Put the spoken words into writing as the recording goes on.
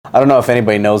I don't know if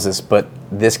anybody knows this, but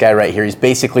this guy right here, he's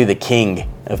basically the king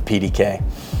of PDK.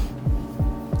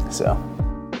 So.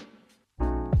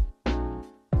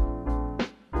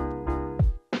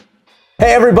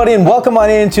 Hey everybody, and welcome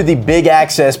on into the Big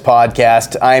Access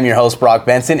Podcast. I am your host, Brock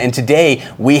Benson, and today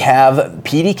we have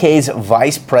PDK's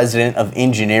Vice President of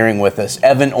Engineering with us,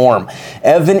 Evan Orm.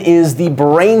 Evan is the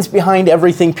brains behind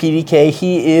everything PDK.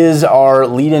 He is our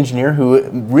lead engineer who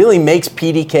really makes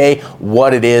PDK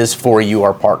what it is for you,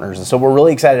 our partners. And so we're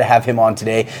really excited to have him on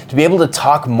today to be able to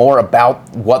talk more about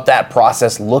what that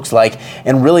process looks like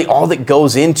and really all that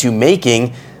goes into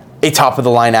making a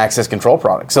top-of-the-line access control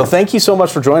product. So thank you so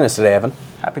much for joining us today, Evan.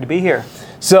 Happy to be here.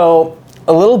 So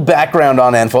a little background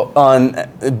info on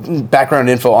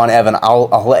Evan.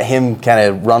 I'll let him kind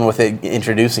of run with it,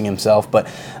 introducing himself. But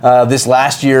this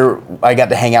last year, I got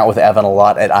to hang out with Evan a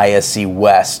lot at ISC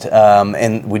West,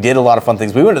 and we did a lot of fun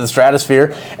things. We went to the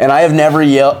Stratosphere, and I have never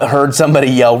heard somebody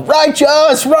yell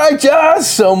 "Righteous, righteous"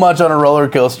 so much on a roller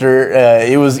coaster.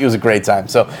 It was a great time.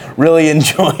 So really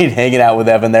enjoyed hanging out with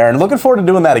Evan there, and looking forward to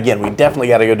doing that again. We definitely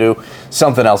got to go do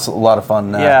something else. A lot of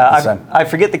fun. I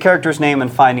forget the character's name in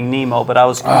Finding Nemo, but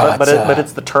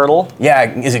it's the turtle.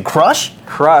 Yeah, is it Crush?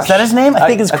 Crush. Is that his name? I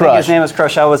think it's Crush. I think his name is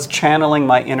Crush. I was channeling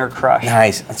my inner Crush.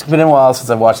 Nice. It's been a while since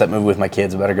I've watched that movie with my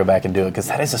kids. I better go back and do it because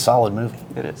that is a solid movie.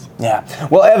 It is. Yeah.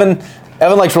 Well, Evan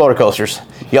likes roller coasters.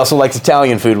 He also likes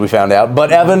Italian food, we found out.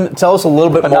 But Evan, tell us a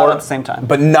little bit more. But not at the same time.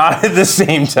 But not at the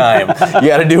same time. You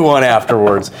got to do one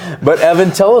afterwards. But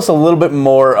Evan, tell us a little bit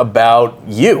more about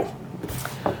you.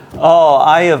 Oh,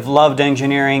 I have loved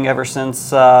engineering ever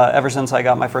since I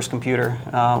got my first computer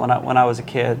when I was a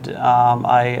kid.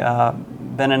 I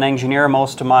been an engineer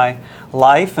most of my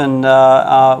life, and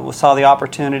saw the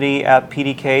opportunity at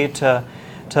PDK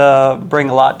to bring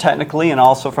a lot technically and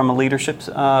also from a leadership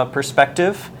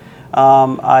perspective.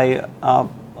 I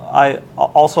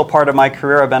also, part of my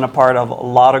career, I've been a part of a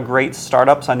lot of great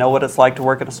startups. I know what it's like to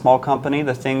work at a small company,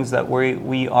 the things that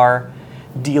we are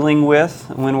dealing with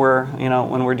when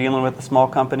we're dealing with a small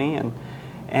company,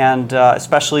 and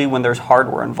especially when there's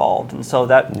hardware involved. And so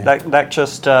that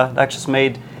just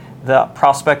made the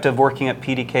prospect of working at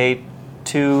PDK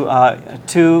too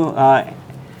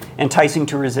enticing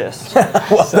to resist.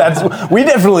 Well, we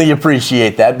definitely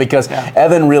appreciate that because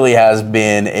Evan really has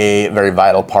been a very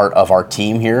vital part of our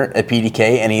team here at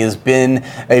PDK, and he has been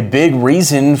a big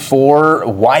reason for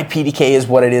why PDK is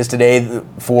what it is today,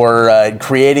 for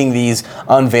creating these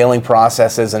unveiling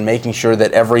processes and making sure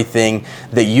that everything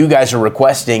that you guys are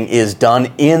requesting is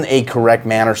done in a correct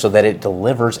manner so that it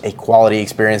delivers a quality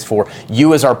experience for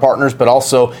you as our partners, but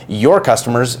also your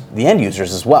customers, the end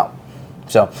users as well.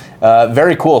 So,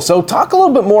 very cool. So talk a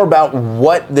little bit more about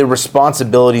what the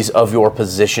responsibilities of your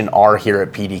position are here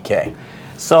at PDK.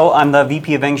 So I'm the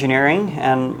VP of Engineering,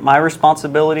 and my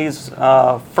responsibilities,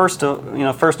 first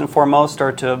and foremost,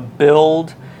 are to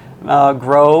build,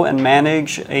 grow, and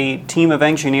manage a team of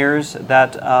engineers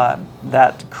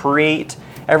that create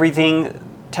everything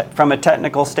from a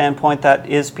technical standpoint that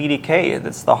is PDK.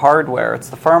 It's the hardware, it's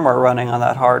the firmware running on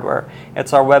that hardware,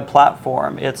 it's our web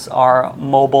platform, it's our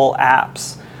mobile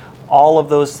apps. All of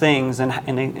those things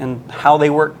and how they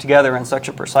work together in such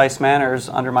a precise manner is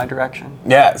under my direction.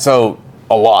 Yeah, so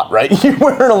a lot, right? You're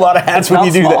wearing a lot of hats when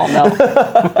you do that.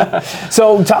 No.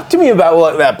 So talk to me about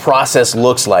what that process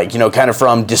looks like, kind of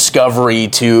from discovery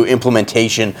to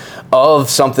implementation of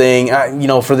something.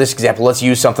 For this example, let's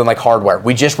use something like hardware.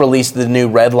 We just released the new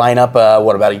Red lineup,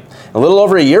 about a little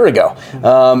over a year ago.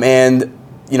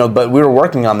 But we were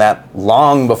working on that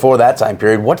long before that time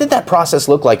period. What did that process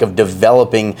look like of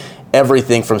developing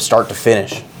everything from start to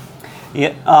finish?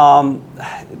 Yeah,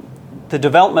 the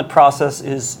development process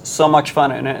is so much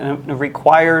fun, and it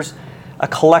requires a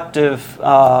collective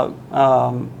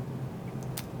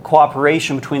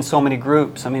cooperation between so many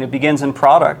groups. I mean, it begins in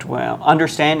product,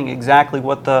 understanding exactly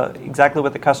what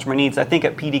the customer needs. I think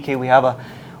at PDK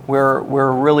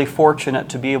we're really fortunate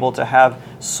to be able to have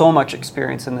so much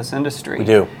experience in this industry. We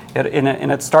do,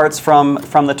 and it starts from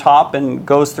the top and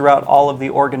goes throughout all of the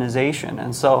organization.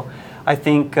 And so I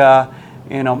think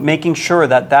making sure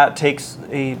that takes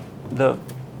the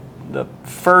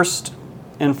first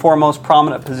and foremost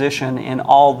prominent position in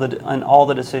all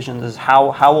the decisions is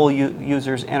how will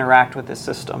users interact with this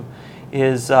system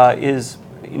is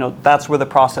that's where the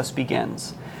process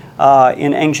begins.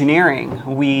 In engineering,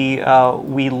 we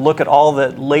look at all the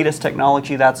latest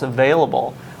technology that's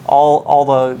available, all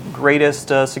the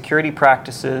greatest security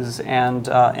practices and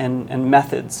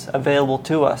methods available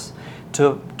to us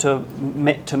to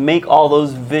make all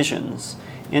those visions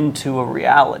into a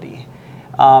reality.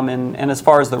 And as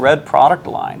far as the Red product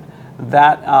line,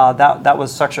 that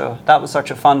was such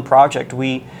a fun project.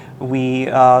 We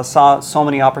saw so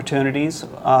many opportunities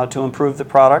to improve the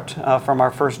product from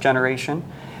our first generation,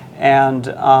 and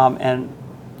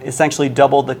essentially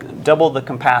double the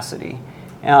capacity.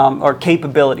 Or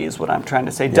capability is what I'm trying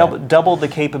to say. Double the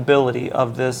capability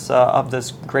of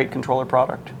this great controller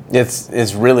product.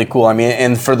 It's really cool. I mean,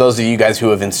 and for those of you guys who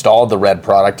have installed the Red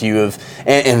product,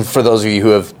 and for those of you who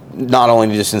have not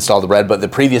only just installed the Red, but the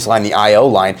previous line, the IO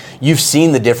line, you've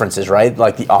seen the differences, right?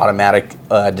 Like the automatic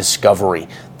discovery.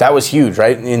 That was huge,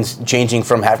 right? In changing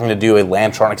from having to do a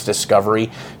Lantronix discovery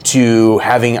to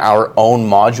having our own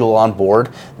module on board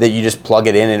that you just plug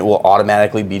it in and it will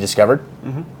automatically be discovered.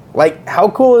 Mm-hmm. Like, how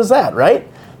cool is that, right?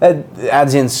 That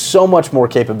adds in so much more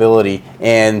capability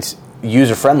and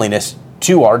user friendliness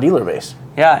to our dealer base.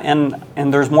 Yeah,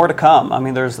 and there's more to come. I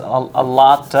mean, there's a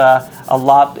lot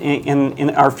in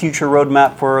our future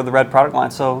roadmap for the Red product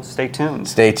line. So stay tuned.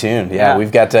 Stay tuned. Yeah.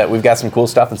 We've got some cool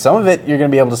stuff, and some of it you're going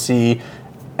to be able to see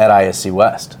at ISC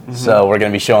West. Mm-hmm. So we're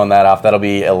going to be showing that off. That'll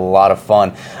be a lot of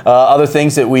fun. Other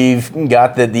things that we've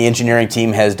got that the engineering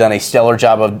team has done a stellar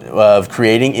job of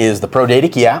creating is the Pro Data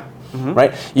Key app. Mm-hmm.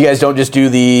 Right? You guys don't just do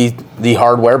the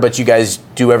hardware, but you guys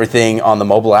do everything on the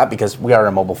mobile app because we are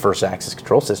a mobile first access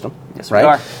control system. Yes, right? We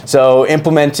are. So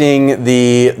implementing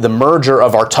the merger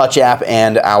of our Touch app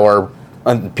and our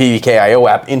PDK IO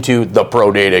app into the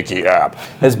Pro Data Key app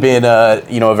has been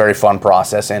a very fun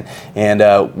process,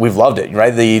 and we've loved it.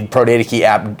 Right? The Pro Data Key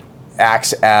app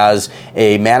acts as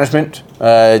a management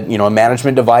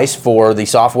device for the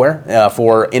software,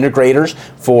 for integrators,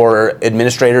 for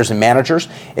administrators and managers.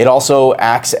 It also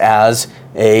acts as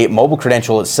a mobile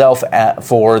credential itself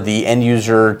for the end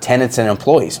user tenants and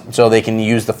employees. So they can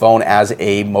use the phone as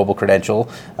a mobile credential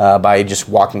by just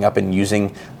walking up and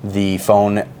using the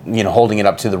phone, holding it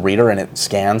up to the reader, and it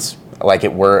scans like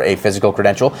it were a physical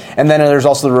credential. And then there's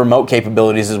also the remote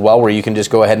capabilities as well, where you can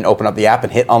just go ahead and open up the app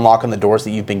and hit unlock on the doors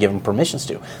that you've been given permissions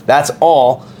to. That's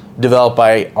all developed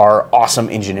by our awesome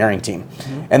engineering team.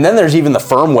 Mm-hmm. And then there's even the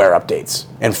firmware updates.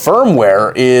 And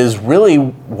firmware is really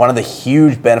one of the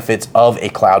huge benefits of a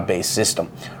cloud-based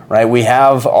system. Right? We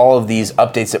have all of these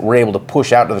updates that we're able to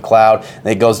push out to the cloud, and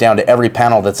it goes down to every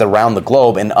panel that's around the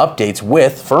globe and updates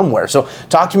with firmware. So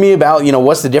talk to me about,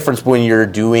 what's the difference when you're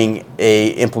doing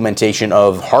a implementation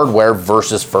of hardware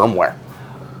versus firmware?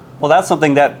 Well, that's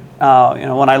something that,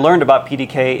 when I learned about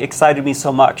PDK, excited me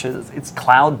so much. It's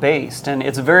cloud-based, and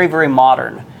it's very, very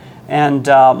modern. And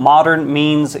modern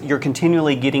means you're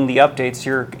continually getting the updates.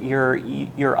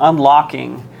 You're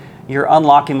unlocking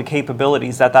the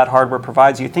capabilities that hardware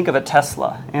provides you. Think of a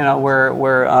Tesla,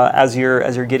 where as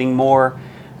you're getting more,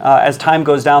 as time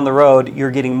goes down the road,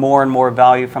 you're getting more and more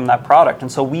value from that product.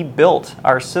 And so we built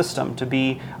our system to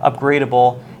be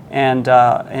upgradable and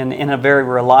in a very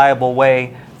reliable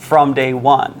way from day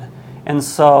one. And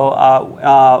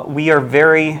so we are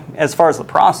very, as far as the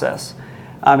process,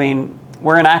 I mean,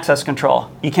 we're in access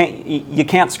control. You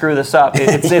can't screw this up.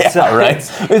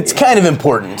 It's kind of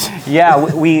important.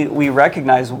 Yeah, we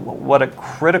recognize what a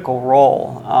critical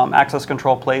role access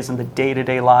control plays in the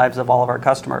day-to-day lives of all of our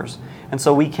customers, and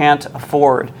so we can't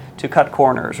afford to cut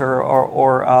corners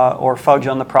or fudge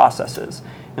on the processes.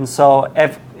 And so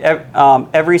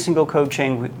every single code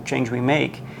change we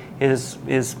make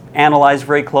is analyzed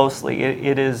very closely.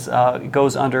 It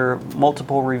goes under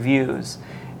multiple reviews.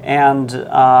 And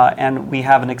we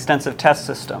have an extensive test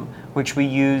system which we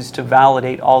use to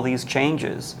validate all these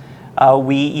changes.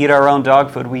 We eat our own dog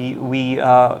food. We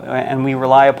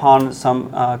rely upon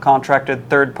some contracted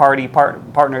third-party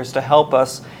partners to help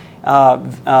us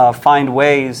find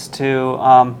ways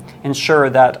to ensure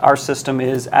that our system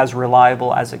is as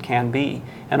reliable as it can be.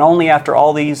 And only after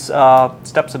all these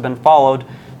steps have been followed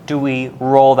do we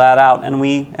roll that out, and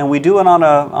we do it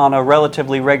on a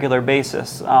relatively regular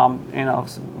basis.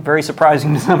 Very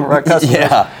surprising to some of our customers.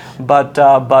 Yeah.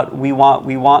 But we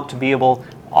want to be able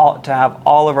to have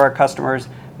all of our customers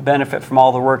benefit from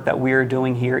all the work that we are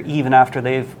doing here, even after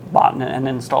they've bought and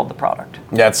installed the product.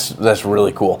 That's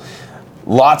really cool.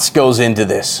 Lots goes into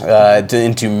this,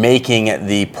 into making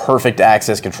the perfect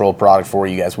access control product for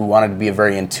you guys. We want it to be a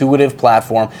very intuitive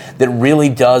platform that really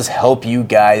does help you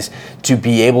guys to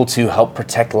be able to help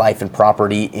protect life and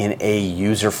property in a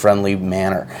user-friendly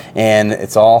manner. And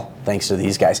it's all thanks to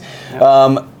these guys.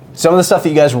 Yep. Some of the stuff that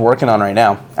you guys are working on right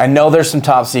now, I know there's some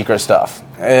top secret stuff.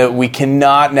 We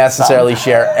cannot necessarily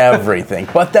share everything,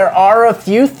 but there are a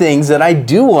few things that I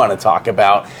do want to talk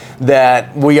about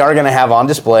that we are going to have on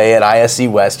display at ISC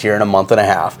West here in a month and a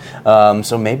half.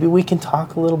 So maybe we can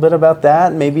talk a little bit about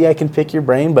that. Maybe I can pick your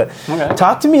brain, but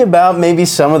Talk to me about maybe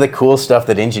some of the cool stuff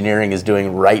that engineering is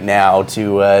doing right now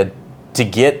to to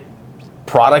get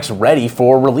products ready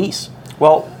for release?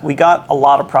 Well, we got a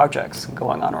lot of projects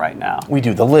going on right now. We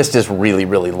do. The list is really,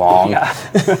 really long. Yeah.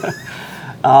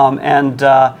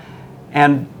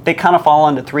 And they kind of fall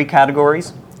into three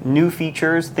categories. New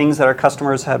features, things that our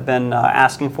customers have been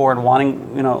asking for and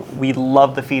wanting. We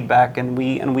love the feedback, and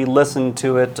we listen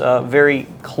to it very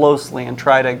closely and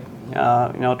try to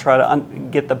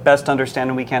get the best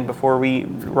understanding we can before we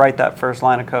write that first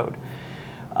line of code.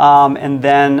 And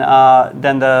then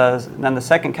the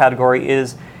second category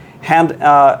is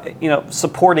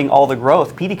supporting all the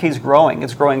growth. PDK is growing.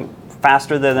 It's growing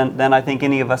faster than I think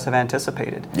any of us have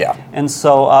anticipated. Yeah. And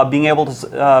so being able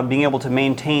to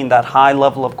maintain that high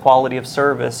level of quality of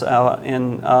service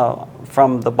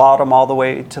from the bottom all the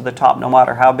way to the top, no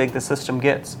matter how big the system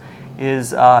gets,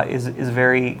 is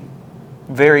very,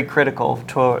 very critical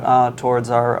towards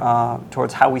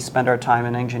how we spend our time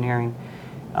in engineering.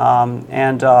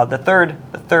 The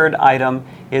third item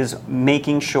is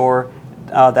making sure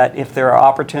that if there are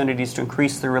opportunities to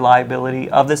increase the reliability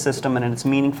of the system and it's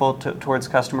meaningful towards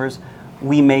customers,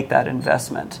 we make that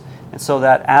investment. And so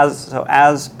that as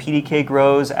PDK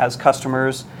grows, as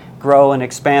customers grow and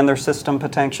expand their system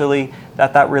potentially,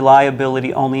 that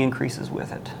reliability only increases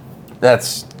with it.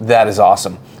 That is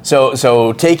awesome.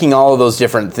 So taking all of those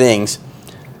different things,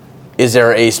 is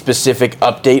there a specific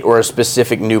update or a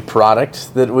specific new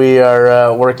product that we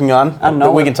are working on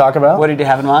that we can talk about? What did you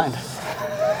have in mind?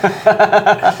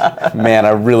 Man, I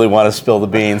really want to spill the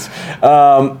beans.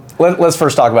 Let's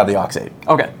first talk about the Aux8.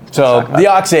 Okay. So the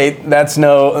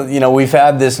Aux8, we've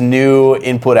had this new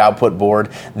input-output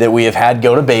board that we have had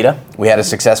go to beta. We had a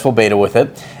successful beta with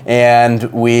it,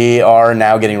 and we are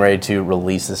now getting ready to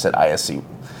release this at ISC.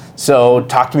 So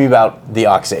talk to me about the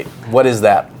Aux8. What is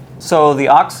that? So the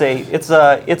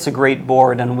Aux8, it's a great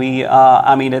board, and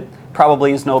it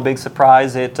probably is no big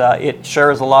surprise. It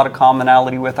shares a lot of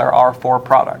commonality with our R4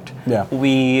 product. Yeah.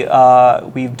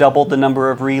 We've doubled the number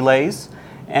of relays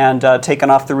and taken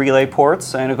off the relay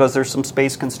ports, and because there's some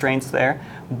space constraints there.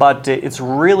 But it's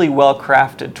really well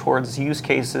crafted towards use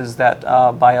cases that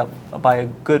by a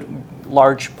good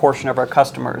large portion of our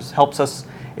customers helps us.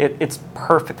 It's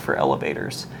perfect for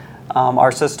elevators.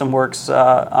 Our system works.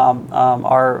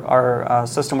 Our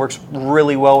system works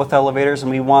really well with elevators, and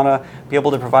we want to be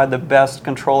able to provide the best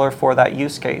controller for that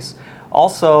use case.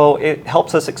 Also, it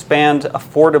helps us expand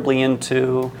affordably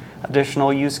into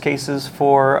additional use cases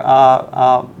for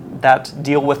that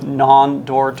deal with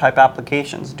non-door type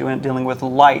applications, dealing with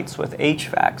lights, with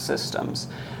HVAC systems,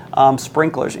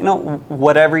 sprinklers.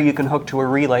 Whatever you can hook to a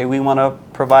relay, we want to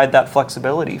provide that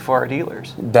flexibility for our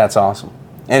dealers. That's awesome.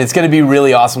 And it's going to be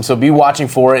really awesome, so be watching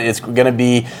for it. It's going to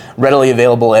be readily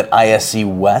available at ISC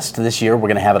West this year. We're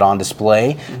going to have it on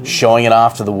display, showing it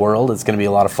off to the world. It's going to be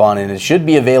a lot of fun, and it should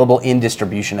be available in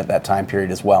distribution at that time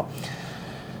period as well.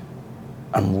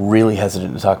 I'm really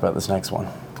hesitant to talk about this next one.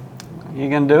 You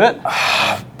going to do it?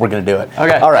 We're going to do it.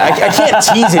 Okay. All right. I can't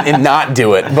tease it and not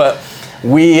do it, but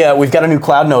we've got a new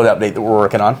Cloud Node update that we're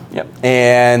working on. Yep.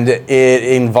 And it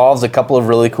involves a couple of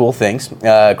really cool things.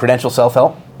 Credential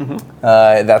self-help.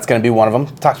 That's going to be one of them.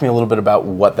 Talk to me a little bit about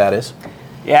what that is.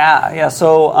 Yeah.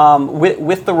 So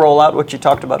with the rollout, which you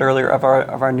talked about earlier, of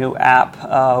our new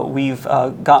app, we've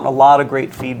gotten a lot of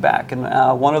great feedback. And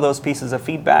one of those pieces of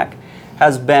feedback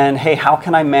has been, hey, how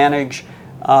can I manage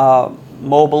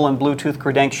mobile and Bluetooth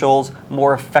credentials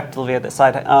more effectively at the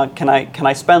site? Can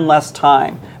I spend less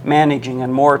time managing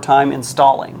and more time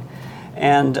installing?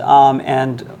 And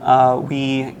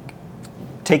we,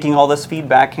 taking all this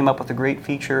feedback, came up with a great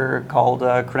feature called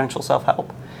Credential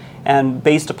Self-Help. And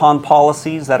based upon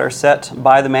policies that are set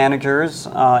by the managers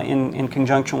in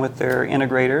conjunction with their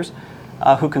integrators,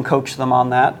 who can coach them on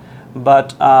that,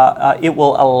 but it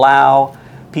will allow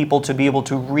people to be able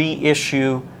to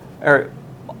reissue or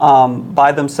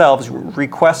by themselves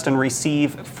request and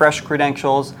receive fresh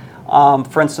credentials,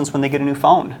 for instance, when they get a new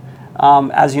phone.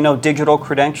 As you know, digital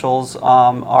credentials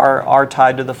are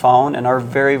tied to the phone and are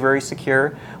very, very secure,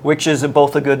 which is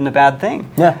both a good and a bad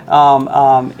thing. Yeah.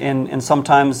 And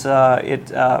sometimes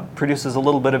it produces a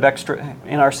little bit of extra,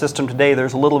 in our system today,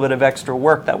 there's a little bit of extra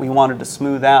work that we wanted to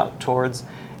smooth out towards,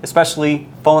 especially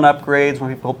phone upgrades,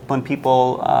 when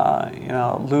people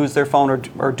lose their phone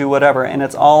or do whatever. And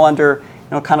it's all under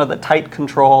kind of the tight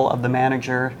control of the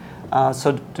manager.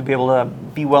 So to be able to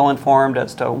be well informed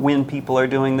as to when people are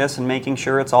doing this and making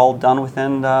sure it's all done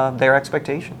within their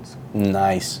expectations.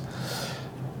 Nice.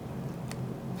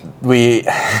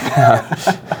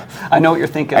 I know what you're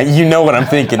thinking. You know what I'm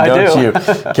thinking, don't you?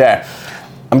 Okay.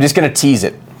 I'm just going to tease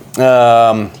it.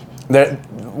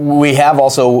 We have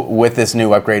also, with this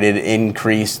new upgraded,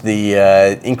 increased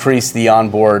the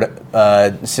onboard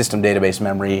system database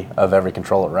memory of every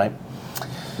controller, right?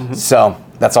 Mm-hmm. So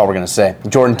that's all we're going to say.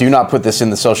 Jordan, do not put this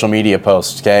in the social media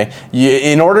post, okay?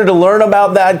 In order to learn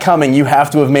about that coming, you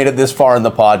have to have made it this far in the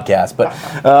podcast. But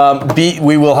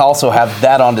we will also have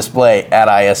that on display at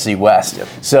ISC West. Yep.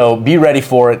 So be ready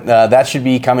for it. That should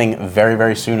be coming very,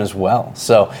 very soon as well.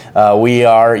 So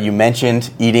you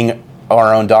mentioned eating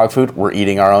our own dog food. We're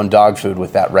eating our own dog food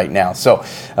with that right now. So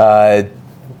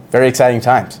very exciting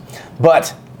times.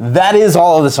 But that is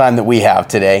all of the time that we have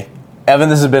today. Evan,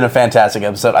 this has been a fantastic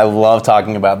episode. I love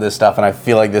talking about this stuff, and I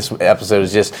feel like this episode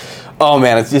is just, oh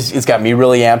man, it's got me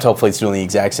really amped. Hopefully it's doing the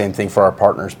exact same thing for our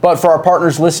partners. But for our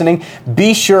partners listening,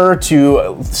 be sure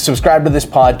to subscribe to this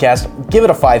podcast, give it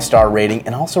a 5-star rating,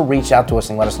 and also reach out to us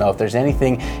and let us know if there's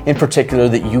anything in particular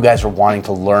that you guys are wanting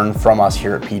to learn from us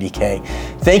here at PDK.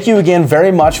 Thank you again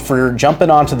very much for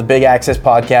jumping onto the Big Access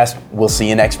podcast. We'll see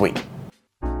you next week.